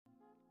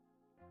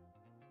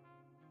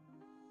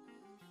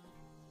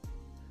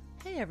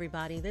Hey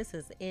everybody, this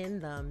is In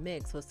the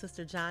Mix with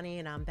Sister Johnny,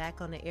 and I'm back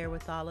on the air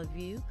with all of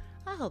you.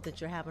 I hope that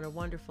you're having a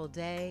wonderful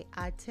day.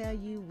 I tell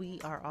you, we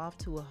are off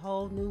to a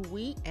whole new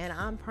week, and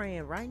I'm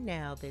praying right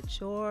now that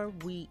your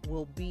week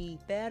will be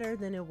better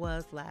than it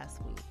was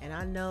last week. And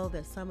I know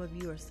that some of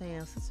you are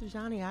saying, Sister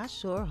Johnny, I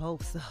sure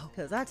hope so.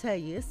 Because I tell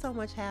you, it's so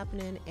much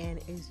happening,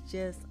 and it's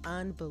just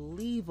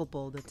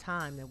unbelievable the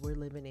time that we're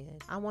living in.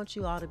 I want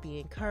you all to be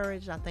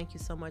encouraged. I thank you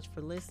so much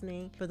for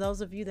listening. For those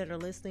of you that are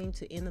listening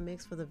to In the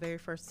Mix for the very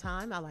first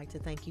time, I'd like to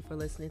thank you for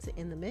listening to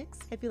In the Mix.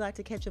 If you'd like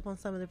to catch up on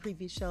some of the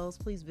previous shows,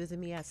 please visit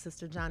me at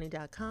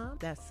sisterjohnny.com.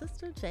 That's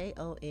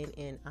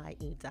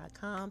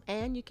sisterjonnie.com,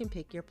 and you can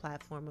pick your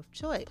platform of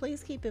choice.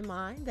 Please keep in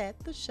mind that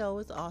the show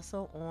is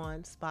also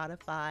on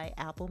Spotify,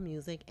 Apple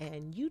Music,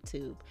 and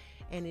YouTube.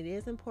 And it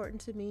is important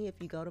to me if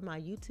you go to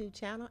my YouTube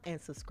channel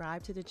and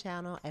subscribe to the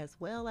channel, as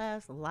well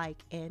as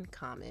like and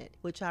comment,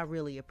 which I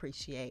really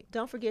appreciate.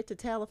 Don't forget to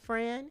tell a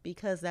friend,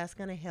 because that's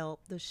going to help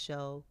the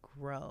show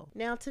grow.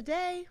 Now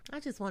today, I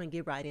just want to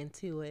get right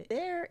into it.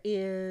 There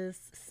is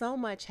so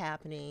much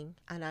happening,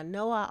 and I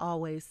know I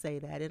always say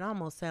that. It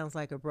almost sounds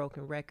like a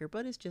broken record,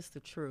 but it's just the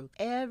truth.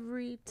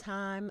 Every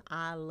time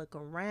I look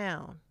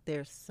around,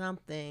 there's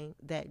something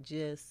that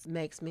just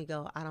makes me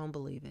go, I don't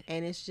believe it.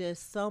 And it's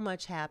just so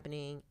much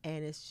happening,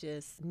 and it's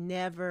just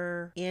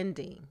never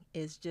ending.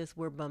 It's just,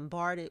 we're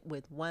bombarded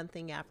with one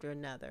thing after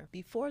another.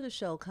 Before the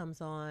show comes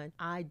on,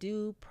 I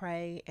do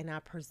pray and I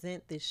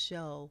present this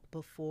show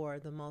before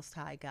the Most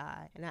High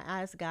God. And I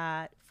ask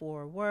God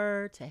for a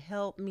word to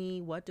help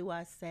me. What do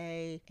I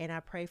say? And I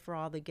pray for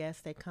all the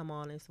guests that come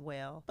on as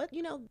well. But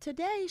you know,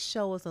 today's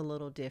show is a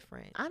little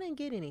different. I didn't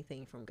get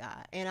anything from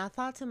God. And I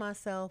thought to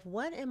myself,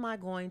 what am I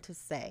going to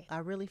say? I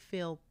really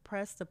feel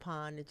pressed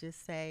upon to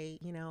just say,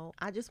 you know,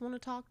 I just want to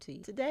talk to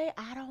you. Today,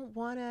 I don't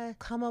want to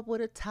come up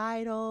with a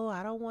title.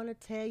 I don't want to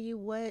tell you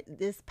what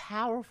this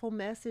powerful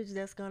message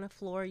that's going to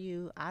floor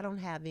you. I don't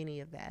have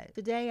any of that.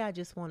 Today, I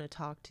just want to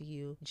talk to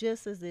you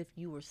just as if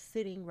you were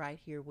sitting right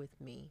here with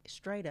me,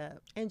 straight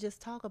up, and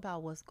just talk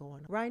about what's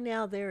going on. Right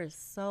now, there is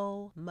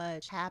so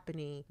much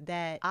happening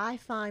that I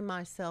find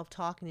myself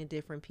talking to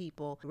different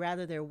people,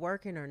 whether they're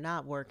working or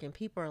not working.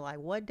 People are like,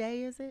 what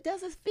day is it?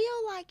 Does it feel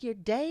like your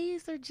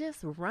days are just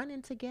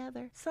running together?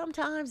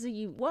 Sometimes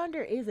you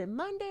wonder, is it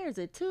Monday? Is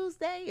it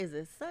Tuesday? Is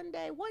it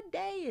Sunday? What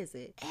day is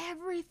it?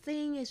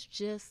 Everything is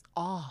just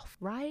off,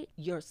 right?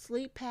 Your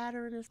sleep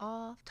pattern is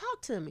off.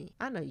 Talk to me.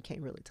 I know you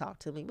can't really talk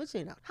to me, but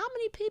you know, how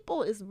many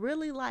people is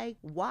really like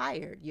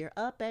wired? You're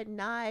up at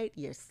night,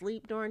 you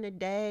sleep during the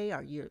day,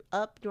 or you're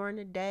up during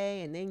the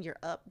day and then you're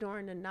up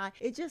during the night.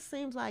 It just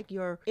seems like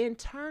your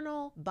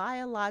internal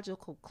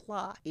biological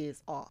clock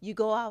is off. You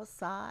go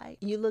outside,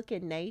 you look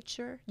at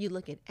nature, you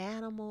look at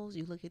animals,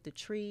 you look at the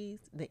trees,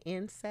 the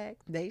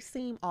insects, they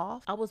seem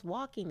off. I was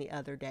walking the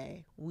other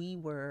day. We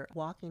were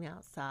walking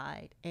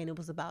outside and it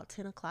was about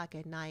 10 o'clock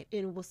at night,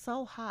 and it was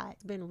so hot.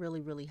 It's been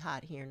really, really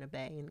hot here in the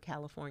Bay in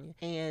California.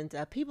 And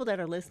people that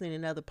are listening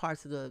in other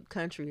parts of the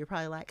country are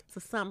probably like, it's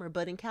a summer,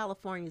 but in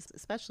California,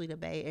 especially the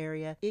Bay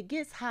Area, it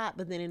gets hot,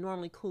 but then it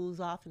normally cools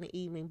off in the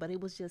evening. But it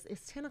was just,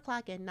 it's 10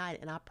 o'clock at night,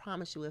 and I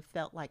promise you, it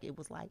felt like it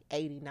was like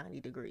 80,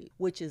 90 degrees,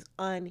 which is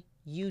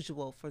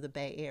unusual for the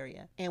Bay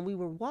Area. And we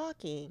were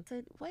walking. I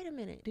said, wait a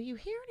minute, do you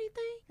hear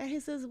anything? And he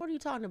says, what are you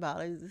talking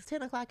about? It's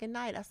 10 o'clock at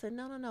night. I said,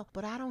 no,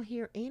 but I don't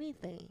hear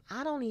anything.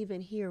 I don't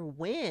even hear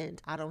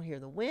wind. I don't hear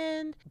the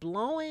wind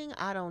blowing.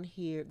 I don't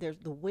hear, there's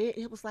the wind.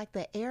 It was like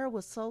the air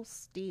was so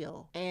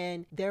still,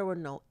 and there were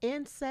no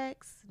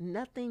insects,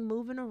 nothing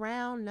moving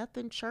around,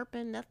 nothing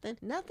chirping,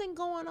 nothing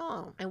going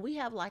on. And we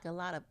have like a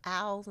lot of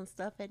owls and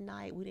stuff at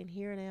night. We didn't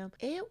hear them.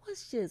 It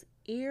was just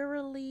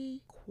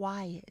eerily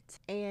quiet,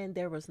 and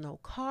there was no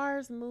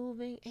cars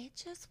moving. It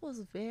just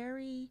was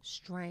very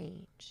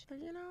strange. But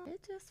you know,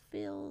 it just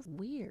feels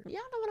weird. Y'all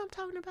know what I'm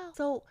talking about?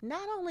 So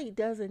not only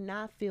does it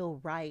not feel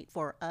right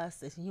for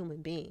us as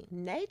human beings,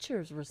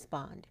 nature's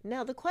responding.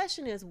 Now the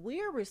question is,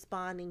 we're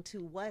responding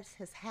to what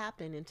has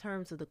happened in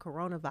terms of the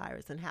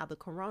coronavirus and how the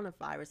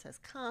coronavirus has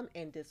come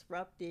and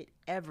disrupted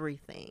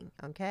everything,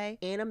 okay,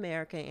 in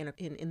America and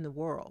in the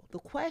world. The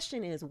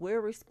question is,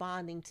 we're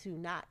responding to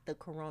not the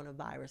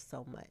coronavirus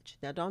so much.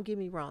 Now, don't get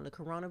me wrong. The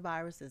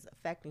coronavirus is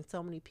affecting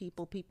so many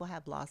people. People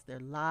have lost their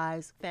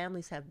lives.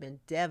 Families have been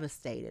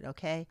devastated,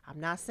 okay? I'm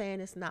not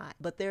saying it's not,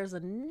 but there's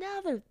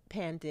another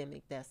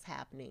pandemic that's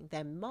happening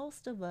that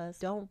most of us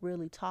don't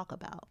really talk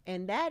about,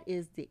 and that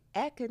is the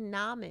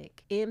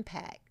economic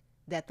impact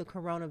that the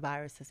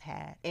coronavirus has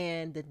had,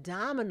 and the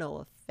domino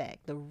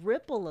effect, the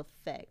ripple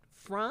effect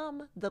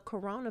from the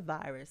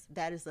coronavirus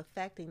that is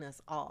affecting us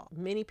all.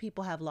 Many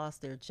people have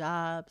lost their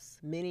jobs.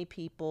 Many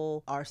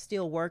people are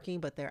still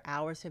working, but their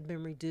hours have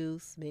been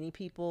reduced. Many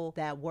people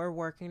that were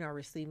working are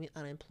receiving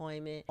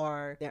unemployment,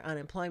 or their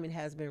unemployment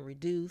has been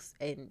reduced.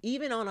 And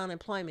even on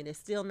unemployment, it's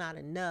still not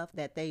enough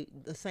that the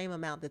same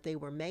amount that they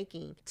were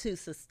making to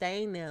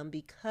sustain them,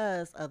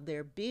 because of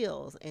their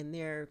bills and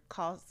their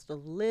cost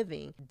of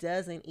living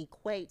doesn't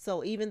equate.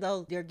 So even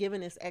though they're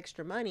giving us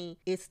extra money,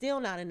 it's still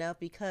not enough,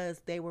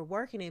 because they were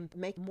working in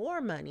make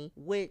more money,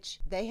 which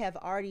they have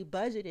already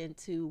budgeted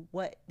into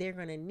what they're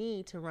going to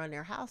need to run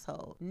their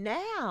household.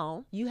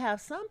 Now you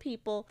have some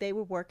people, they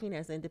were working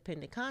as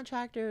independent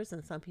contractors,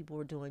 and some people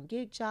were doing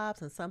gig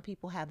jobs, and some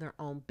people have their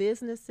own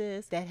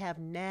businesses that have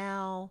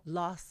now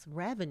lost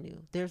revenue.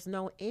 There's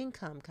no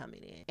income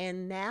coming in.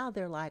 And now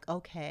they're like,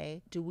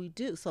 okay, do we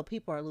do? So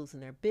people are losing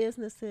their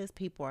businesses,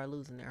 people are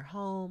losing their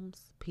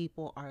homes,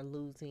 people are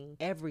losing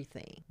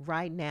everything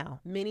right now.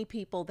 Many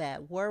people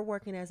that were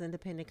working as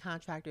independent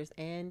contractors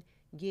and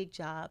gig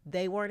job,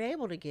 they weren't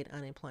able to get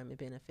unemployment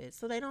benefits.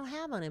 So they don't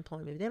have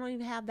unemployment. They don't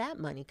even have that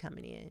money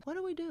coming in. What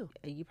do we do?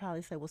 You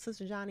probably say, well,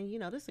 Sister Johnny, you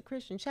know, this is a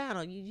Christian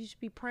channel. You should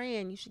be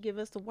praying. You should give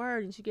us the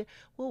word. You should get,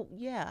 well,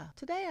 yeah.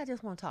 Today, I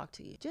just want to talk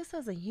to you just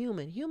as a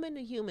human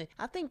to human.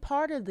 I think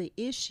part of the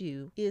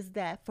issue is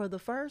that for the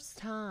first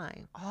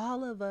time,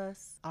 all of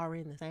us are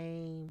in the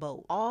same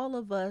boat. All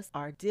of us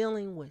are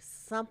dealing with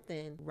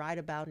something right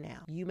about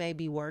now. You may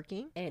be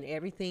working and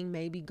everything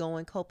may be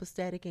going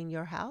copacetic in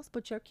your house,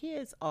 but your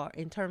kids are,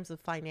 in terms of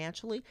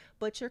financially,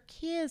 but your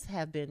kids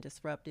have been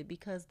disrupted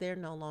because they're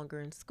no longer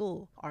in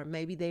school, or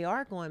maybe they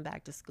are going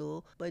back to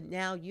school, but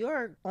now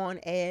you're on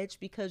edge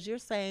because you're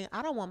saying,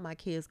 I don't want my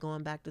kids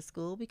going back to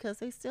school because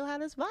they still have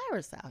this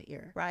virus out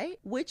here, right?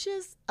 Which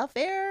is a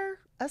fair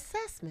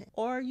assessment.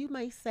 Or you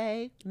may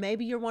say,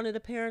 maybe you're one of the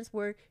parents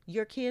where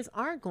your kids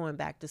aren't going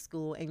back to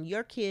school, and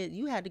your kid,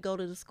 you had to go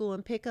to the school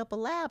and pick up a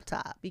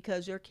laptop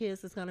because your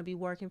kids is going to be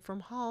working from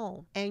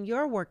home and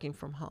you're working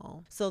from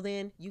home. So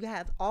then you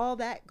have all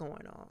that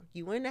going on.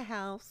 You in the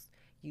house,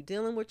 you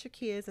dealing with your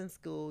kids in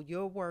school,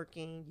 you're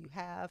working, you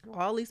have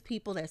all these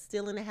people that's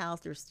still in the house,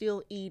 they're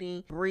still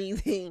eating,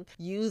 breathing,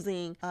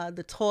 using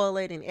the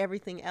toilet and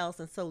everything else.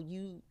 And so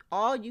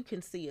all you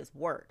can see is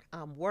work.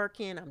 I'm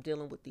working, I'm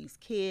dealing with these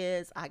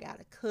kids, I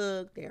gotta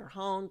cook, they're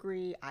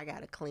hungry, I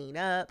gotta clean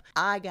up,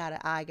 I gotta,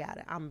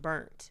 I'm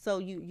burnt. So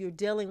you're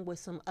dealing with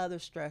some other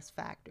stress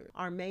factors.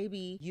 Or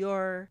maybe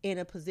you're in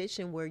a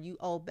position where you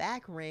owe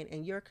back rent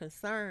and you're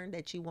concerned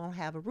that you won't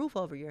have a roof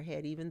over your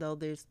head, even though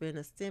there's been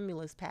a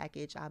stimulus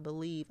package. I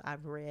believe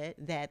I've read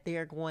that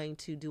they're going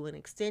to do an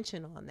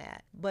extension on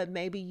that. But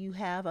maybe you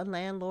have a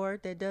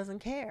landlord that doesn't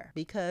care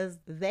because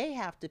they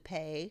have to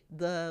pay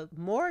the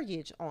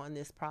mortgage on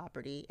this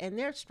property, and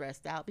they're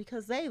stressed out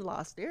because they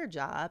lost their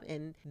job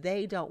and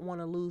they don't want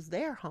to lose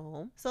their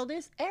home. So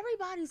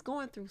everybody's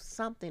going through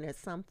something at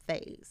some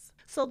phase.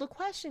 So the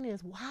question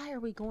is, why are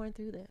we going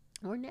through this?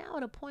 We're now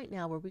at a point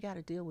now where we got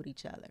to deal with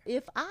each other.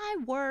 If I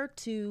were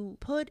to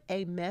put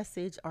a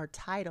message or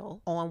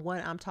title on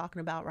what I'm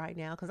talking about right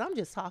now, because I'm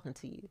just talking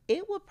to you,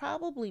 it would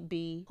probably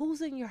be, who's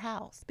in your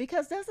house?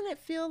 Because doesn't it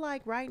feel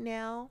like right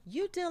now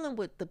you're dealing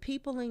with the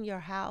people in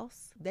your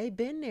house? They've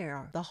been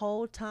there the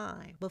whole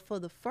time, but for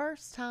the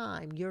first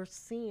time, you're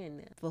seeing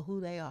them for who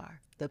they are.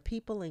 The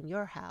people in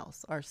your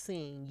house are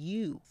seeing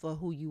you for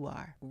who you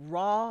are,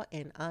 raw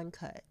and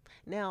uncut.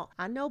 Now,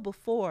 I know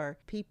before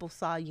people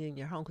saw you in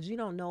your home, because you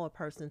don't know a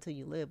person until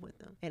you live with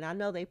them. And I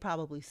know they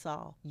probably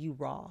saw you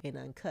raw and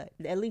uncut.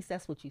 At least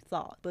that's what you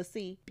thought. But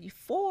see,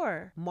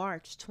 before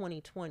March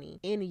 2020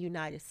 in the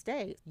United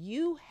States,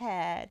 you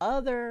had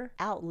other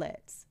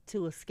outlets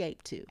to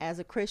escape to. As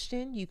a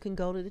Christian, you can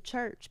go to the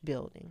church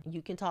building.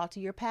 You can talk to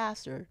your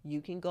pastor.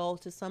 You can go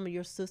to some of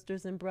your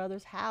sisters and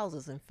brothers'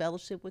 houses and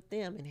fellowship with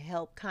them and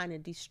help kind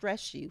of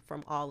de-stress you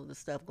from all of the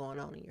stuff going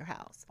on in your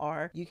house.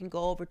 Or you can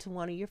go over to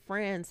one of your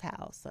friends'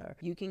 house, or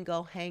you can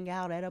go hang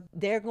out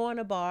they're going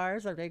to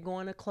bars, or they're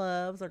going to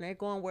clubs, or they're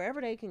going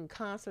wherever they can,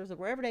 concerts, or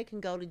wherever they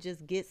can go to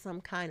just get some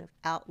kind of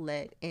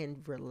outlet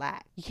and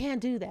relax. You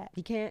can't do that.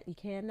 You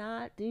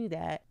cannot do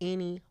that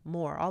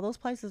anymore. All those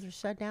places are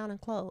shut down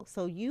and closed.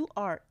 So you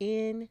are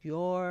in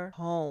your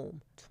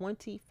home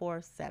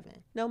 24/7.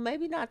 No,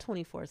 maybe not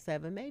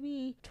 24/7,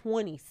 maybe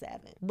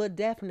 27, but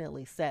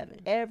definitely 7.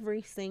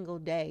 Every single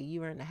day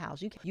you're in the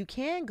house. You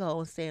can go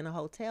and stay in a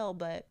hotel,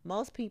 but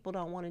most people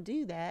don't want to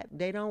do that.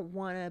 They don't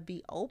want to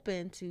be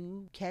open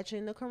to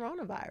catching the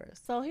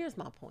coronavirus. So here's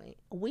my point.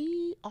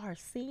 We are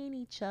seeing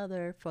each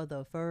other for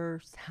the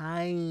first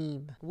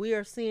time. We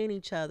are seeing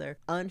each other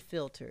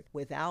unfiltered,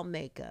 without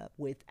makeup,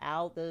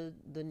 without the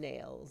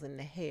nails and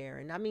the hair.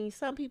 And I mean,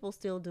 some people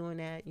still doing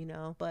that,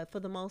 but for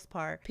the most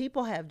part,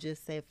 people have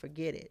just said,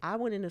 forget it. I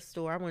went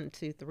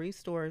to 3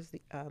 stores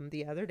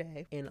the other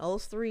day. In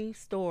those 3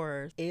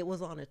 stores, it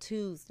was on a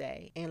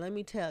Tuesday. And let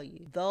me tell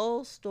you,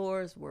 those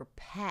stores were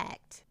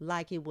packed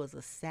like it was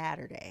a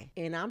Saturday.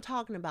 And I'm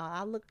talking about,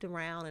 I looked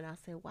around and I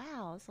said,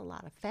 wow, it's a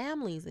lot of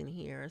families in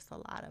here. It's a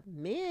lot of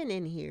men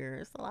in here.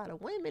 It's a lot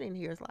of women in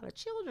here. It's a lot of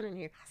children in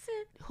here. I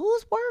said,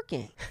 who's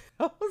working?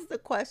 That was the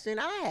question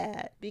I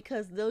had,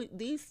 because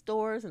these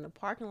stores and the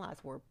parking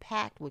lots were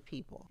packed with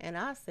people. And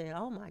I said,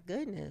 oh my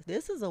goodness,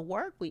 this is a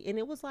work week. And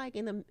it was like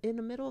in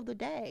the middle of the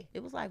day.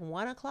 It was like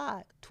 1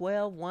 o'clock,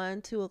 12,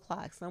 1, 2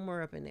 o'clock,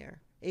 somewhere up in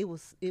there. It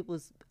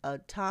was a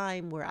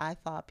time where I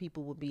thought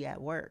people would be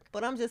at work.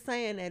 But I'm just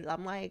saying that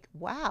I'm like,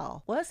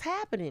 wow, what's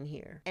happening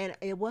here? And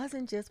it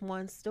wasn't just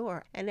one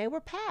store. And they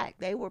were packed.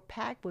 They were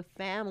packed with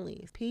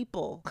families,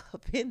 people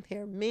up in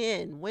there,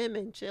 men,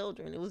 women,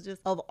 children. It was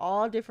just of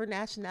all different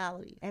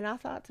nationalities. And I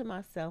thought to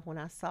myself when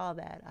I saw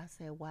that, I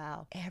said,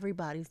 wow,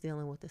 everybody's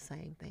dealing with the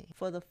same thing.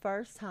 For the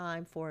first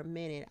time for a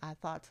minute, I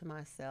thought to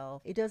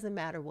myself, it doesn't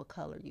matter what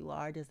color you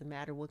are. It doesn't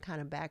matter what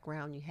kind of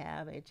background you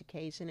have,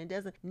 education.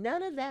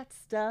 None of that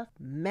stuff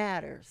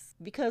matters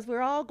because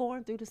we're all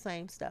going through the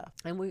same stuff.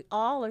 And we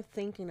all are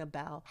thinking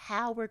about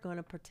how we're going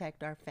to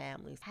protect our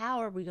families. How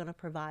are we going to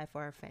provide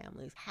for our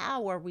families?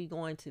 How are we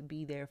going to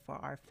be there for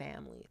our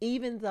families?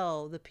 Even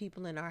though the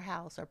people in our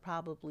house are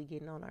probably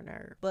getting on our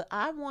nerves. But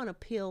I want to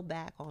peel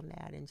back on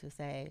that and just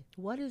say,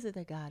 what is it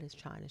that God is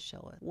trying to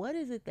show us? What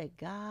is it that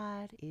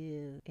God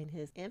is, in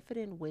his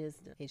infinite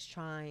wisdom, is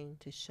trying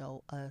to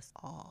show us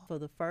all? For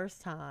the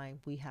first time,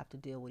 we have to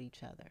deal with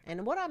each other.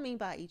 And what I mean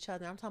by each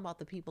other, I'm talking about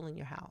the people in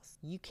your house.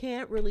 You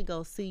can't really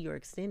go see your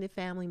extended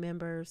family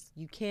members.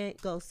 You can't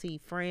go see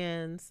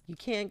friends. You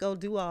can't go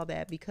do all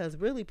that because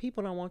really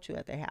people don't want you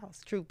at their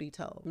house, truth be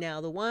told.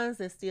 Now, the ones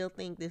that still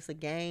think this a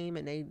game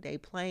and they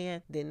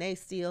playing, then they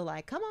still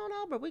like, come on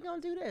over, we're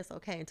going to do this.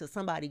 Okay, until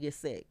somebody gets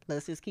sick.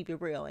 Let's just keep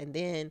it real. And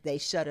then they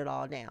shut it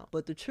all down.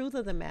 But the truth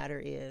of the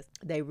matter is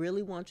they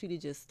really want you to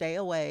just stay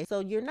away. So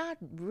you're not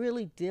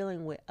really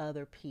dealing with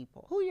other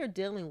people. Who you're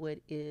dealing with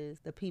is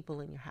the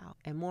people in your house.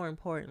 And more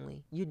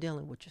importantly, you're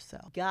dealing with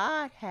yourself.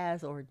 God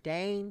has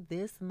ordained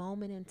this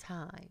moment in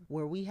time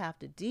where we have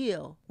to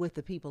deal with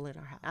the people in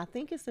our house. I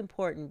think it's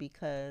important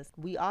because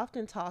we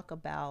often talk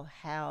about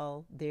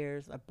how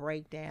there's a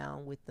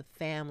breakdown with the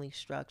family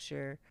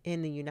structure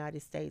in the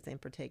United States in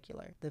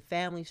particular. The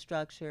family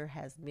structure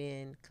has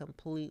been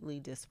completely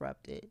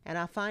disrupted. And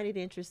I find it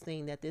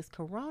interesting that this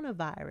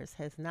coronavirus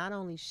has not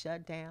only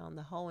shut down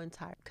the whole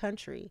entire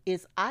country,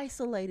 it's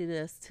isolated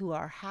us to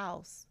our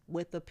house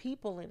with the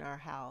people in our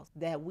house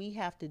that we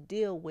have to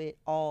deal with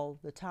all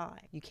the time.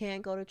 You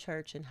can't go to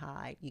church and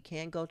hide. You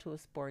can't go to a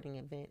sporting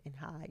event and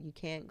hide. You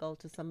can't go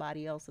to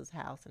somebody else's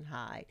house and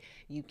hide.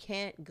 You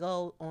can't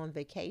go on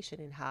vacation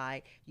and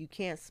hide. You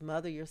can't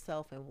smother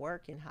yourself and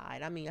work and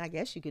hide. I mean, I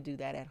guess you could do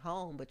that at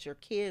home, but your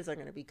kids are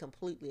going to be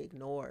completely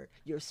ignored.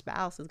 Your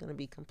spouse is going to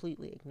be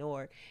completely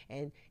ignored.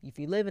 And if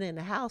you're living in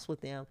the house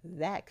with them,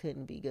 that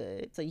couldn't be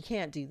good. So you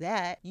can't do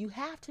that. You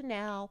have to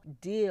now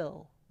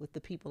deal with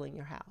the people in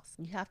your house.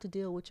 You have to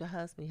deal with your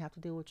husband. You have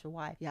to deal with your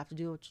wife. You have to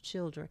deal with your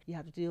children. You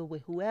have to deal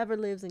with whoever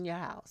lives in your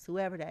house,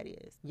 whoever that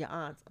is, your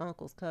aunts,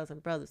 uncles,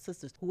 cousins, brothers,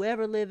 sisters,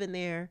 whoever live in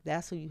there,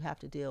 that's who you have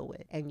to deal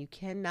with. And you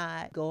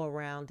cannot go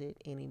around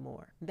it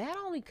anymore. That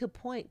only could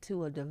point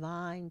to a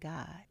divine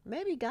God.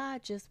 Maybe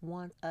God just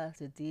wants us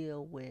to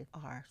deal with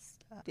our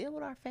stuff, deal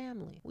with our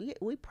family.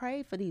 We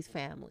pray for these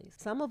families.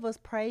 Some of us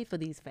prayed for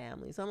these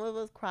families. Some of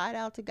us cried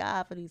out to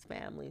God for these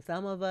families.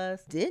 Some of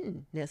us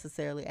didn't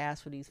necessarily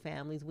ask for these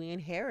families. We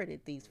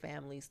inherited these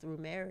families through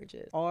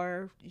marriages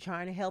or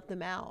trying to help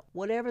them out.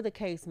 Whatever the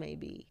case may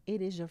be, it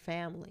is your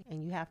family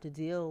and you have to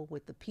deal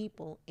with the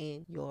people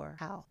in your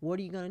house. What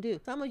are you going to do?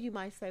 Some of you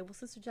might say, well,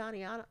 Sister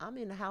Johnny, I'm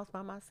in the house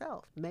by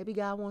myself. Maybe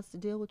God wants to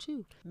deal with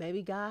you.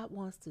 Maybe God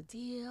wants to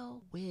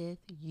deal with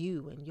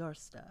you and your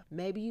stuff.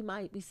 Maybe you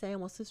might be saying,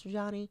 well, Sister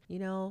Johnny,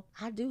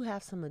 I do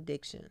have some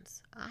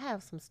addictions. I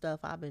have some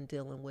stuff I've been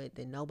dealing with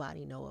that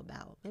nobody know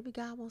about. Maybe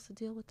God wants to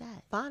deal with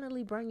that.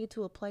 Finally bring you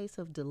to a place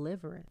of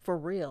deliverance. For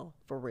real.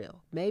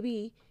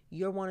 Maybe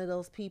you're one of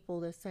those people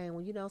that's saying,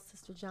 well,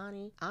 Sister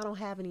Johnny, I don't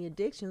have any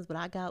addictions, but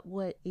I got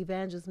what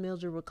Evangelist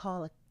Mildred would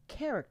call a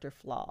character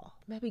flaw.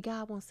 Maybe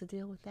God wants to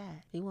deal with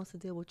that. He wants to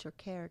deal with your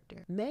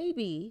character.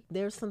 Maybe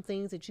there's some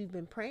things that you've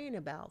been praying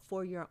about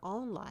for your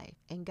own life,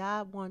 and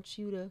God wants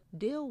you to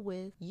deal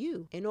with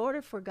you. In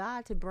order for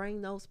God to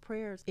bring those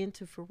prayers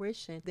into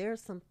fruition, there's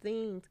some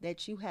things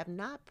that you have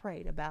not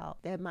prayed about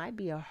that might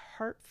be a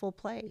hurtful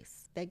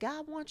place that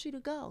God wants you to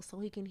go so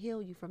he can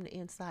heal you from the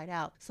inside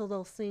out. So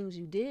those things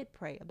you did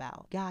pray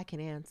about, God can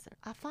answer.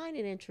 I find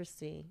it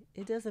interesting.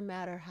 It doesn't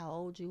matter how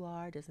old you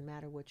are. It doesn't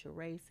matter what your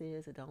race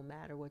is. It don't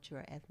matter what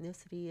your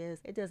ethnicity is.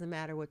 It doesn't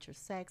matter what your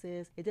sex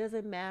is. It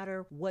doesn't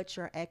matter what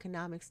your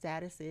economic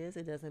status is.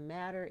 It doesn't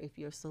matter if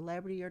you're a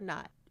celebrity or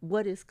not.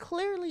 What is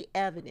clearly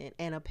evident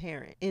and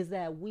apparent is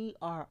that we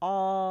are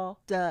all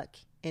stuck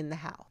in the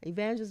house.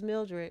 Evangelist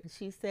Mildred,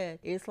 she said,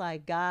 it's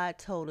like God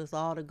told us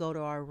all to go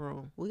to our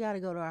room. We got to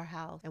go to our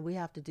house and we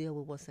have to deal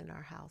with what's in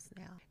our house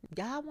now.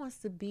 God wants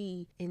to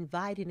be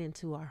invited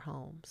into our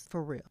homes,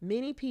 for real.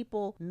 Many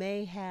people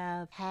may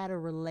have had a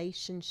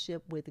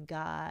relationship with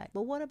God,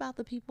 but what about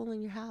the people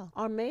in your house?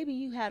 Or maybe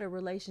you had a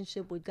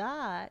relationship with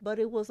God, but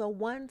it was a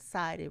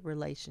one-sided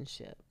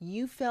relationship.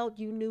 You felt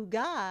you knew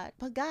God,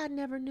 but God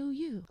never knew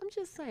you. I'm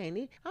just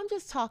saying, I'm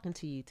just talking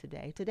to you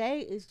today.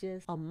 Today is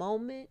just a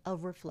moment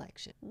of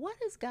reflection. question. What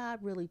is God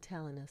really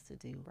telling us to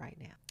do right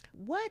now?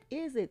 What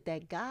is it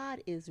that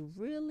God is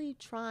really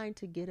trying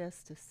to get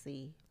us to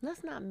see?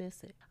 Let's not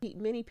miss it.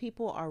 Many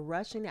people are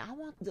rushing. I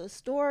want the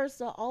stores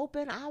to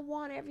open. I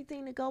want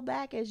everything to go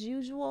back as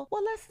usual.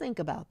 Well, let's think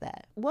about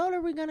that. What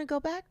are we going to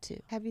go back to?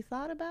 Have you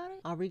thought about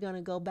it? Are we going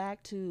to go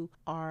back to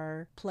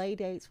our play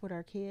dates with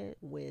our kids,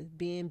 with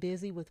being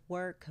busy with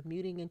work,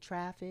 commuting in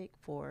traffic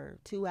for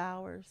 2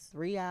 hours,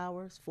 3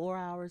 hours, 4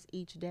 hours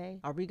each day?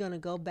 Are we going to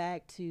go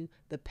back to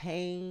the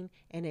pain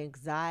and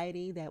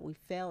anxiety that we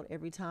felt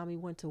every time we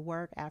went to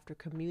work after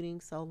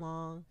commuting so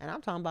long? And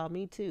I'm talking about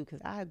me too,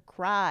 because I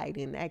cried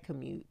in that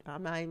commute.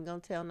 I'm not even gonna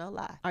tell no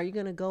lie. Are you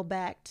gonna go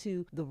back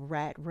to the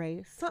rat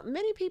race?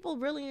 Many people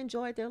really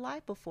enjoyed their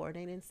life before.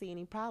 They didn't see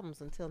any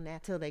problems until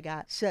they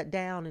got shut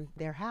down in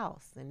their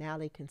house, and now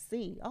they can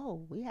see,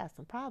 oh, we have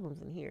some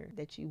problems in here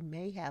that you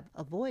may have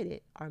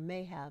avoided or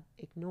may have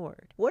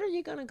ignored. What are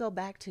you gonna go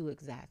back to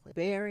exactly?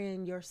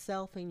 Burying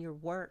yourself in your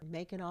work,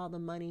 making all the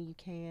money you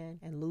can,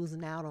 and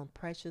losing out on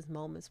precious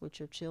moments with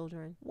your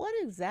children? What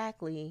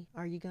exactly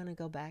are you gonna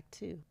go back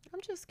to?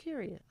 I'm just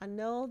curious. I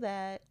know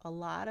that a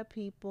lot of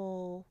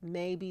people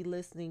may be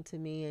listening to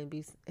me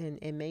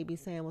and may be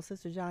saying, well,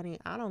 Sister Johnny,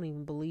 I don't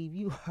even believe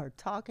you are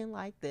talking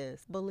like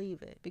this.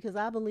 Believe it, because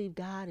I believe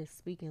God is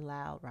speaking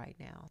loud right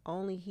now.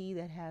 Only he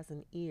that has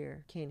an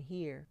ear can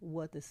hear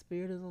what the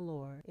Spirit of the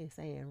Lord is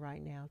saying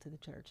right now to the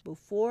church.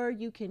 Before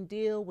you can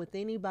deal with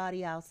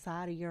anybody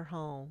outside of your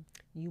home,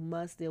 you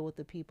must deal with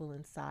the people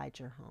inside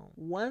your home.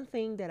 One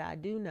thing that I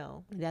do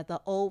know that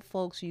the old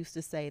folks used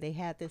to say, they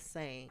had this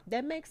saying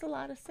that makes a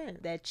lot of sense,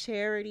 that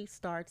charity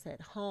starts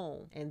at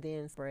home and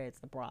then spreads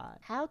abroad.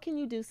 How can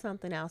you do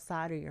something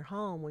outside of your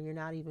home when you're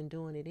not even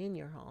doing it in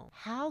your home?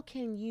 How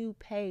can you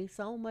pay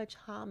so much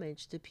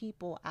homage to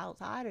people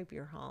outside of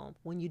your home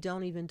when you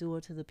don't even do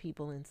it to the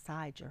people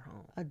inside your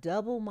home? A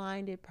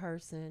double-minded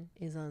person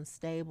is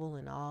unstable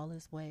in all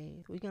his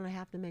ways. We're going to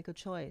have to make a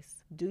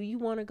choice. Do you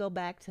want to go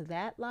back to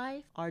that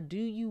life, or do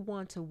you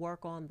want to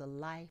work on the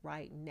life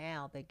right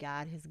now that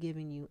God has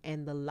given you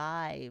and the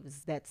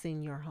lives that's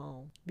in your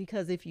home?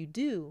 Because if you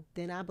do,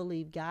 then I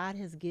believe God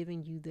has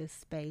given you this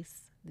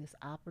space, this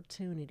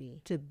opportunity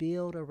to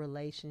build a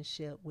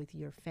relationship with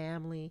your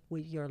family,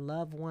 with your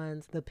loved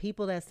ones, the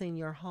people that's in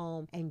your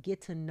home, and get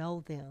to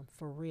know them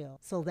for real.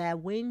 So that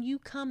when you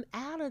come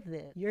out of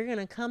this, you're going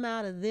to come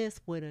out of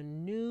this with a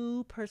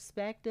new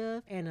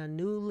perspective and a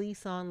new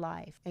lease on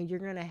life. And you're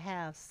going to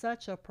have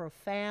such a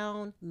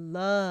profound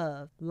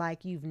love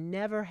like you've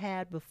never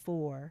had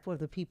before for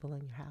the people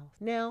in your house.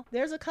 Now,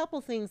 there's a couple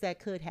things that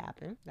could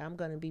happen. I'm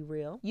going to be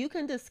real. You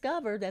can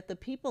discover that the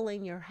people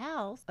in your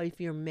house,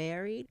 if you're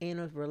married, in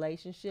a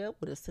relationship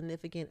with a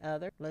significant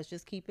other, let's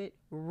just keep it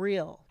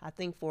real. I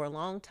think for a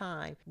long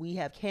time we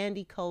have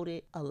candy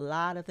coated a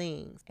lot of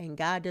things, and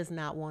God does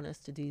not want us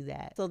to do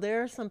that. So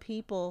there are some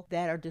people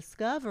that are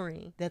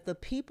discovering that the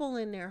people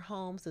in their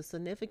homes, the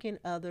significant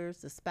others,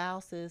 the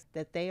spouses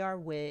that they are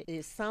with,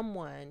 is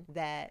someone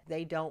that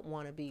they don't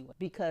want to be with,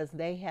 because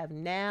they have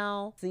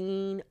now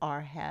seen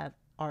or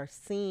are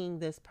seeing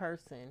this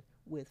person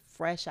with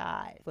fresh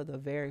eyes for the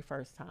very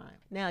first time.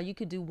 Now, you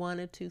could do one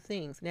of two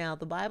things. Now,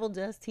 the Bible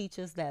does teach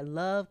us that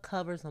love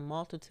covers a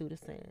multitude of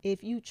sins.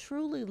 If you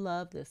truly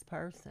love this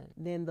person,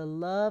 then the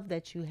love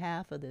that you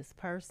have for this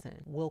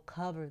person will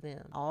cover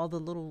them, all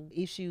the little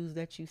issues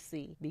that you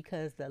see,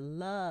 because the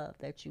love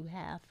that you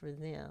have for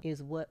them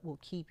is what will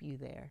keep you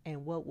there,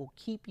 and what will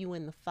keep you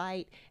in the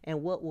fight,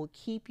 and what will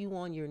keep you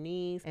on your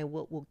knees, and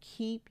what will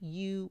keep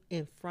you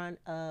in front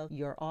of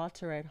your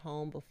altar at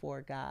home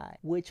before God,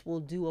 which will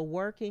do a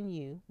work in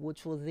you,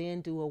 which will then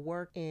do a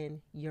work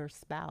in your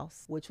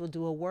spouse, which will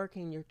do a work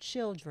in your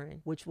children,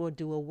 which will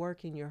do a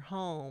work in your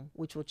home,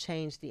 which will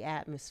change the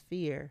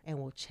atmosphere and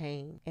will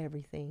change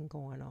everything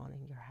going on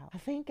in your house. I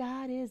think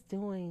God is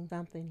doing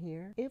something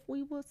here if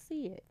we will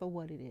see it for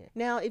what it is.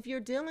 Now, if you're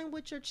dealing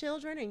with your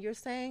children and you're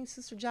saying,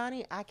 Sister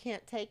Johnny, I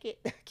can't take it,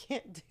 I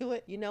can't do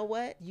it, you know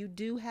what? You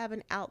do have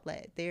an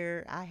outlet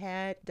there. I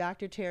had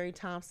Dr. Terry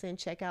Thompson.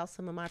 Check out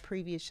some of my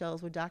previous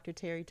shows with Dr.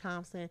 Terry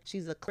Thompson.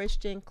 She's a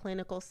Christian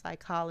clinical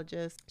psychologist.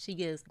 She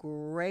gives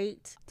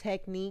great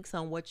techniques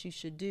on what you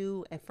should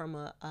do, and from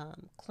a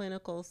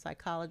clinical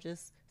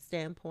psychologist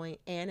standpoint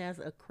and as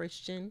a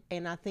Christian.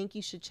 And I think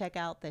you should check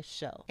out this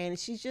show. And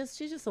she's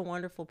just a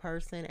wonderful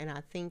person. And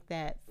I think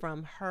that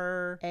from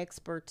her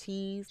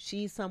expertise,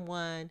 she's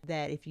someone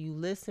that if you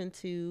listen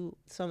to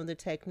some of the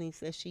techniques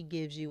that she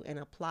gives you and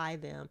apply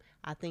them,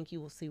 I think you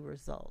will see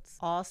results.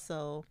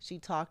 Also, she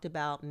talked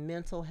about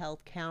mental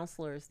health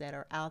counselors that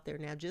are out there.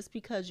 Now, just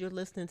because you're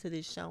listening to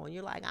this show and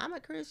you're like, I'm a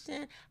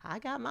Christian, I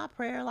got my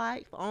prayer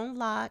life on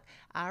lock,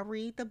 I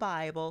read the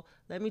Bible,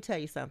 let me tell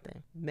you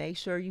something. Make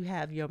sure you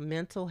have your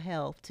mental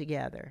health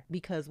together,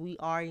 because we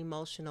are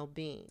emotional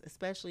beings,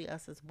 especially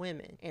us as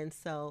women. And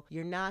so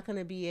you're not going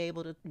to be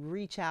able to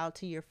reach out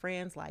to your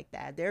friends like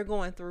that. They're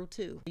going through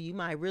too. You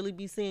might really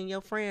be seeing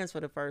your friends for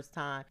the first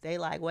time. They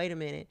like, wait a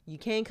minute, you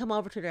can't come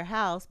over to their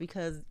house because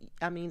because,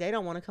 I mean, they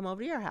don't want to come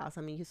over to your house.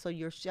 I mean, so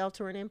you're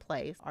sheltering in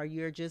place, or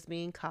you're just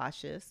being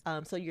cautious.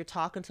 So you're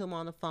talking to them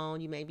on the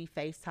phone. You may be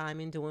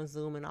FaceTiming, doing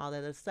Zoom and all that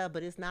other stuff,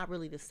 but it's not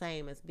really the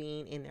same as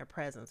being in their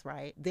presence,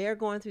 right? They're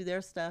going through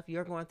their stuff.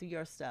 You're going through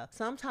your stuff.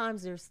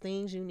 Sometimes there's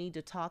things you need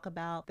to talk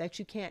about that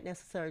you can't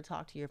necessarily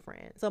talk to your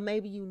friends. So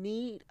maybe you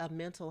need a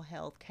mental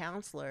health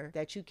counselor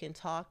that you can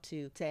talk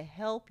to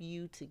help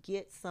you to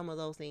get some of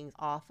those things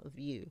off of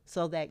you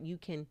so that you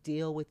can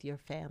deal with your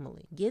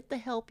family. Get the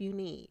help you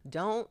need.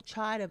 Don't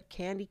try to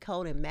candy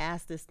coat and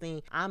mask this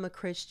thing. I'm a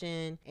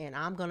Christian and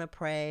I'm going to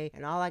pray,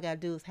 and all I got to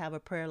do is have a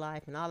prayer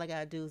life, and all I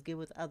got to do is get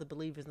with other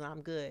believers and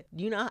I'm good.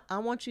 You know, I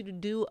want you to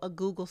do a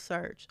Google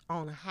search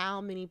on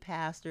how many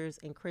pastors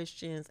and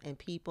Christians and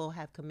people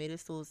have committed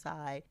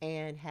suicide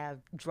and have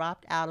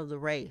dropped out of the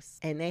race,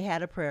 and they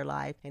had a prayer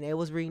life and they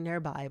was reading their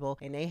Bible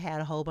and they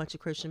had a whole bunch of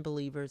Christian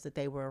believers that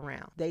they were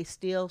around. They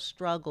still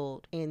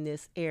struggled in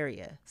this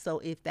area. So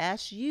if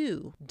that's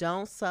you,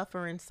 don't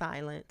suffer in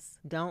silence.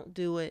 Don't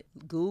do it.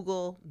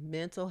 Google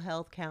mental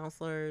health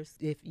counselors.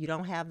 If you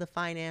don't have the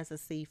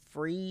finances, see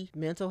free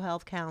mental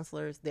health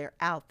counselors. They're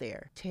out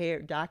there.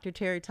 Dr.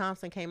 Terry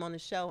Thompson came on the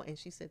show and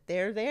she said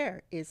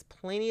there is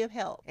plenty of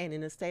help. And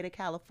in the state of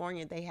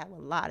California, they have a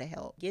lot of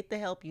help. Get the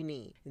help you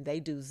need. They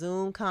do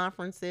Zoom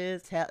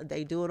conferences.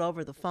 They do it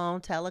over the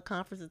phone,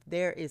 teleconferences.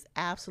 There is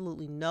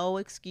absolutely no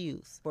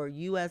excuse for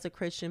you as a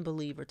Christian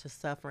believer to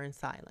suffer in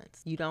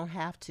silence. You don't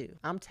have to.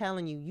 I'm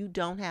telling you, you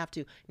don't have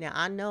to. Now,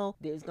 I know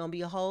there's going to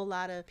be a whole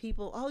lot of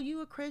people, oh,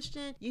 you a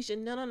Christian? You should,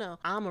 no.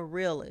 I'm a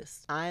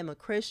realist. I am a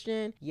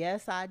Christian.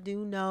 Yes, I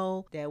do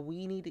know that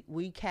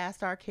we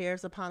cast our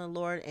cares upon the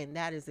Lord, and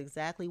that is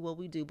exactly what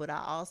we do. But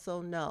I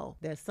also know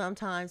that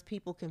sometimes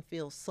people can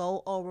feel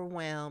so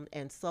overwhelmed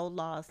and so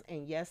lost,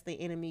 and yes, the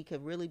enemy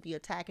could really be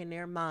attacking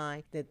their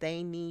mind, that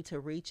they need to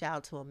reach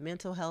out to a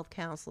mental health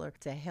counselor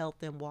to help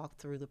them walk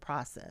through the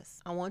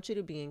process. I want you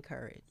to be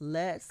encouraged.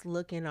 Let's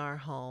look in our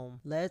home.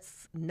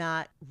 Let's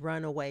not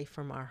run away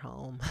from our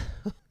home.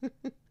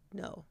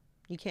 No.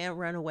 You can't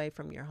run away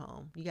from your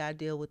home. You got to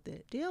deal with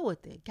it. Deal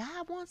with it.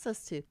 God wants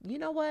us to. You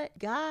know what?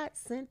 God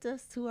sent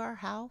us to our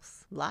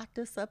house, locked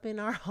us up in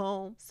our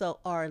home,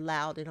 or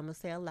allowed it. I'm going to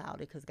say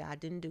allowed it because God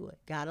didn't do it.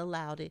 God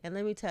allowed it. And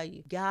let me tell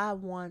you,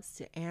 God wants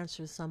to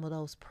answer some of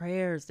those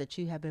prayers that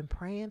you have been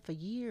praying for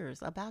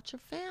years about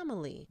your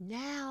family.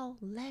 Now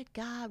let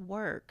God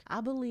work. I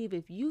believe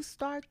if you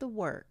start the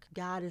work,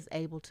 God is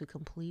able to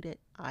complete it.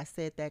 I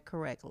said that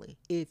correctly.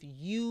 If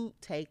you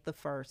take the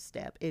first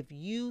step, if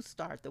you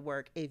start the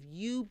work, if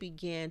you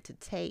begin to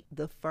take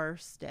the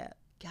first step,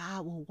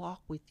 God will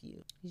walk with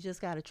you. You just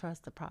got to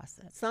trust the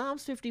process.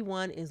 Psalms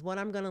 51 is what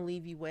I'm going to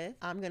leave you with.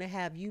 I'm going to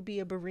have you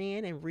be a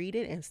Berean and read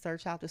it and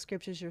search out the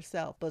scriptures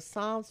yourself. But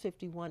Psalms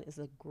 51 is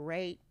a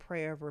great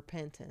prayer of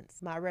repentance.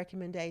 My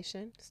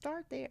recommendation,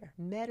 start there.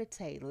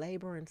 Meditate,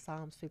 labor in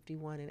Psalms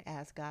 51 and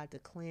ask God to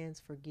cleanse,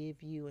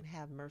 forgive you, and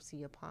have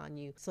mercy upon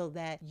you so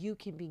that you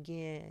can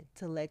begin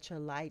to let your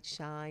light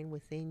shine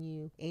within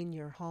you in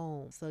your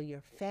home so your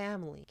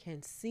family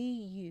can see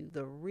you,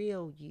 the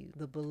real you,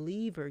 the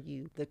believer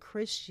you, the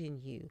Christian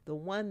you, the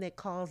one that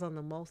calls on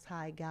the Most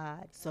High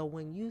God. So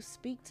when you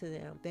speak to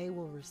them, they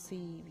will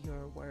receive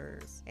your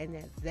words and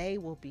that they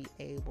will be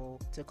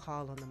able to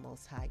call on the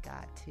Most High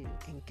God too.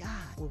 And God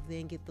will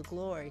then get the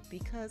glory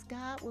because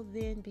God will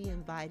then be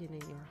invited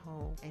in your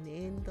home and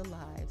in the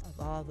lives of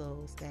all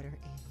those that are in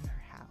your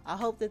house. I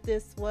hope that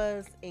this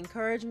was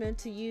encouragement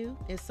to you.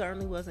 It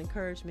certainly was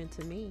encouragement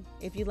to me.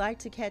 If you'd like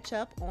to catch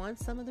up on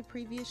some of the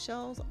previous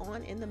shows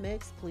on In the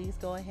Mix, please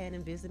go ahead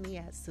and visit me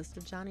at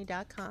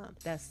sisterjonni.com.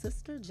 That's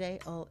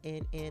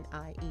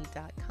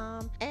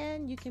sisterjonnie.com,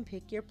 and you can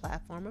pick your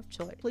platform of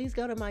choice. Please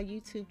go to my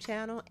YouTube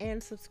channel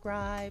and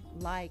subscribe,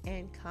 like,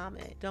 and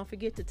comment. Don't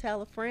forget to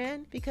tell a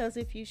friend because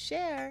if you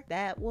share,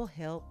 that will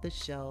help the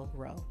show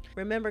grow.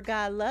 Remember,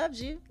 God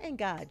loves you and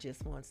God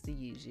just wants to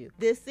use you.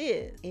 This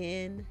is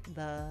In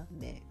the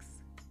Mix.